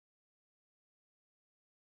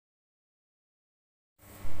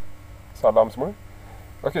Salam semua.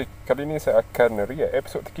 Okey, kali ini saya akan react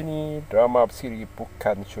episod terkini drama bersiri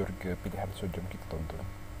Bukan Syurga Pilihan. So, jom kita tonton.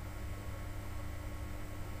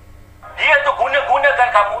 Dia tu guna-gunakan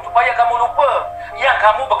kamu supaya kamu lupa yang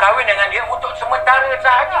kamu berkahwin dengan dia untuk sementara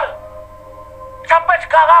sahaja. Sampai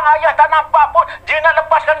sekarang ayah tak nampak pun dia nak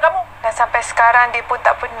lepaskan kamu. Dan sampai sekarang dia pun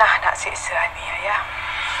tak pernah nak siksa Ani, ayah.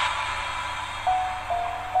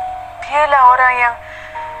 Dialah orang yang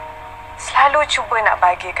selalu cuba nak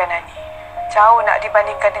bahagiakan Ani. Jauh nak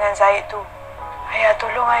dibandingkan dengan Zaid tu. Ayah,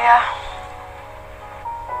 tolong ayah.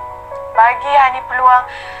 Bagi Hani peluang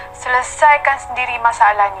selesaikan sendiri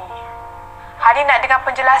masalah ni. Hani nak dengar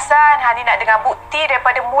penjelasan, Hani nak dengar bukti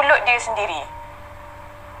daripada mulut dia sendiri.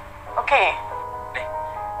 Okey?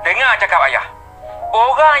 Dengar cakap ayah.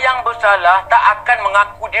 Orang yang bersalah tak akan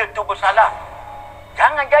mengaku dia tu bersalah.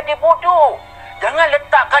 Jangan jadi bodoh. Jangan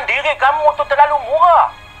letakkan diri kamu tu terlalu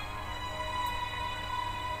murah.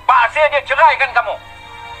 Paksa dia ceraikan kamu.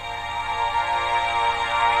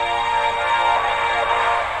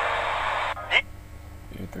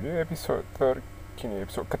 Itu dia episod terkini,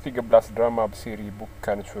 episod ke-13 drama bersiri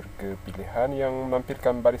Bukan Syurga Pilihan, yang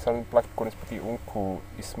menampilkan barisan pelakon seperti Ungku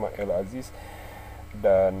Ismail Aziz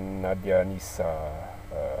dan Nadia Nisa.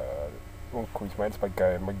 Ungku Ismail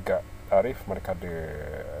sebagai Megak Arif, manakala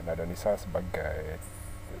Nadia Nisa sebagai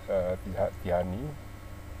Tihani,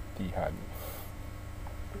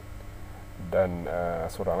 dan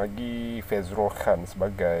seorang lagi Fezrul Khan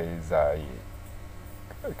sebagai Zaid.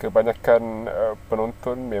 Kebanyakan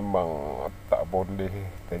penonton memang tak boleh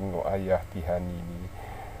tengok ayah Tihani ni.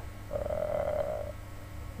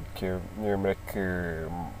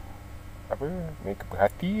 Mereka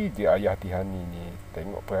perhati je ayah Tihani ni,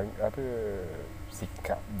 tengok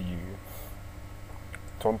sikap dia.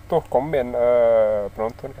 Contoh komen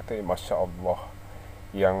penonton kata, Masya Allah,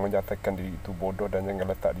 yang menyatakan diri itu bodoh dan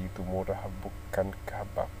jangan letak diri itu murah. Bukankah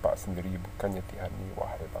bapak sendiri bukannya Tihani?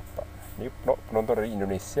 Wahai bapak. Ni penonton dari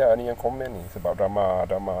Indonesia ni yang komen ni. Sebab drama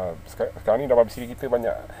sekarang ni drama bersiri kita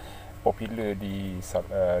banyak popular di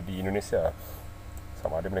Indonesia.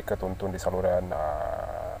 Sama ada mereka tonton di saluran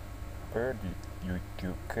di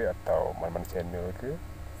YouTube ke atau mana-mana channel ke.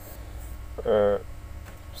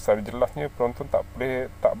 Secara jelasnya penonton tak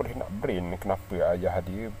boleh nak brain kenapa ayah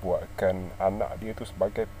dia buatkan anak dia tu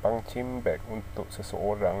sebagai punching bag untuk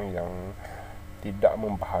seseorang yang tidak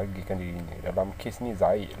membahagikan dirinya. Dalam kes ni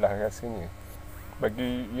Zaid lah rasanya.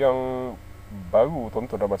 Bagi yang baru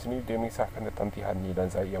tonton drama sini, dia mengisahkan tentang Tihani dan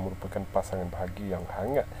Zaid yang merupakan pasangan bahagia yang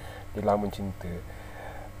hangat dalam mencinta.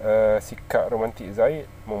 Sikap romantik Zaid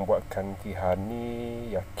membuatkan Tihani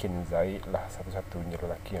yakin Zaid lah satu-satunya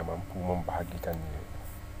lelaki yang mampu membahagikannya.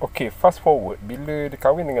 Okey, fast forward, bila dia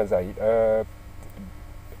kahwin dengan Zaid,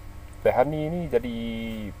 Tihani ni jadi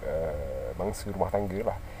mangsa rumah tangga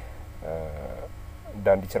lah,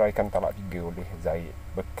 dan diceraikan talak 3 oleh Zaid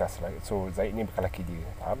bekas lah. So Zaid ni bukan lelaki dia,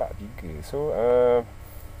 talak 3. So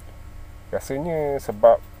rasanya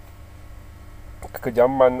sebab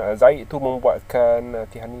kekejaman Zaid tu membuatkan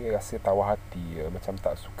Tihani rasa tawar hati, macam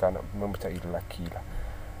tak suka nak mempercayai lelaki lah.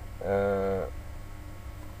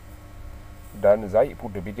 Dan Zaid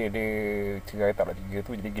pun bila dia cerai talak 3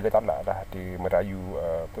 tu, jadi gila talak lah. Dia merayu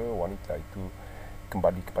wanita itu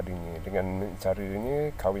kembali kepadanya dengan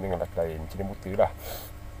caranya kahwin dengan lelaki lain, cina buta lah.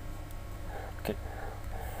 Okay.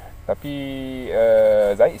 Tapi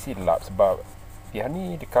Zaid silap sebab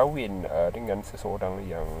Tihani dikahwin dengan seseorang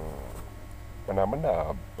yang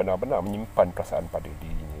benar-benar menyimpan perasaan pada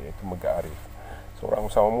dirinya, iaitu Megak Arif,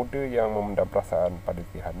 seorang usahawan muda yang memendam perasaan pada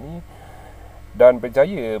Tihani dan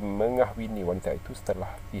berjaya mengahwini wanita itu setelah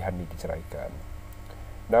Tihani diceraikan.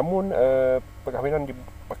 Namun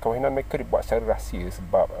perkahwinan mereka dibuat secara rahsia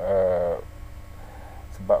sebab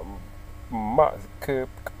mak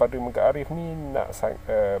kepada Megak Arif ni nak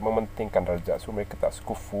mementingkan darjat. So mereka tak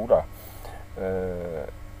sekufu lah.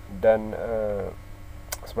 Dan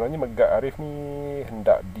sebenarnya Megak Arif ni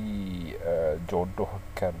hendak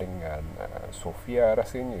dijodohkan dengan Sofia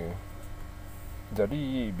rasanya.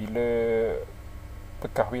 Jadi bila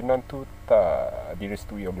perkahwinan tu tak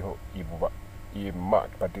direstui oleh mak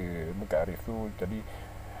kepada Megak Arif tu, jadi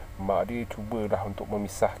mak dia cubalah untuk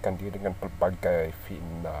memisahkan dia dengan pelbagai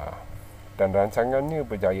fitnah. Dan rancangannya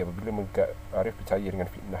berjaya apabila Megak Arif percaya dengan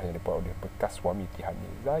fitnah yang dibuat oleh bekas suami Tihani,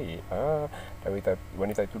 Zaid.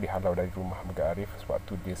 Wanita itu dihalau dari rumah Megak Arif sebab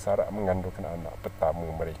tu dia sarak mengandungkan anak pertama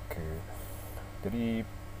mereka. Jadi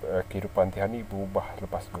kehidupan Tihani berubah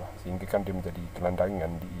lepas tu, sehingga kan dia menjadi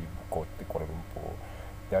gelandangan di ibu kota Kuala Lumpur.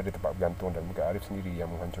 Dia ada tempat bergantung dan Megak Arif sendiri yang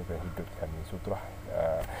menghancurkan hidup Tihani. So itulah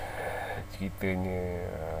ceritanya.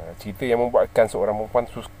 cerita yang membuatkan seorang perempuan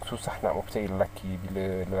susah nak mempercayai lelaki bila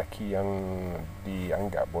lelaki yang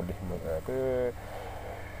dianggap boleh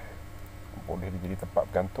boleh jadi tempat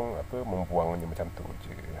bergantung membuangnya macam tu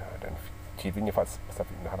je. Dan ceritanya pasal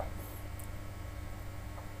fitnah lah.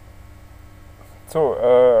 So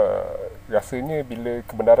rasanya bila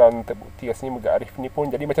kebenaran terbukti, rasanya Megah Arif ni pun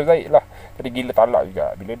jadi macam Zaid lah. Jadi gila talak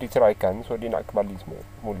juga bila diceraikan. So dia nak kembali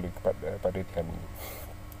semula pada Tiani.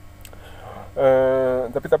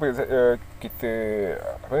 Tapi tak apa, kita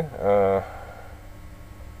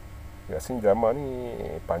rasanya drama ni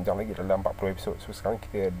panjang lagi, dalam 40 episod. So sekarang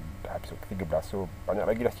kita dah episod ke-13. So banyak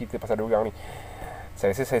lagi lah cerita pasal diorang ni.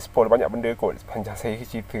 Saya rasa saya spoil banyak benda kot sepanjang saya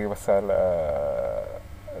cerita pasal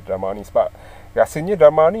drama ni. Sebab rasanya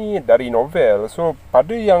drama ni dari novel. So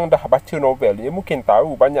pada yang dah baca novel, dia mungkin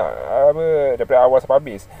tahu banyak daripada awal sampai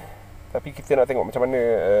habis. Tapi kita nak tengok macam mana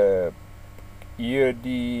ia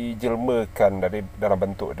dijelmakan dalam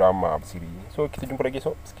bentuk drama bersiri. So kita jumpa lagi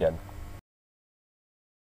esok. Sekian.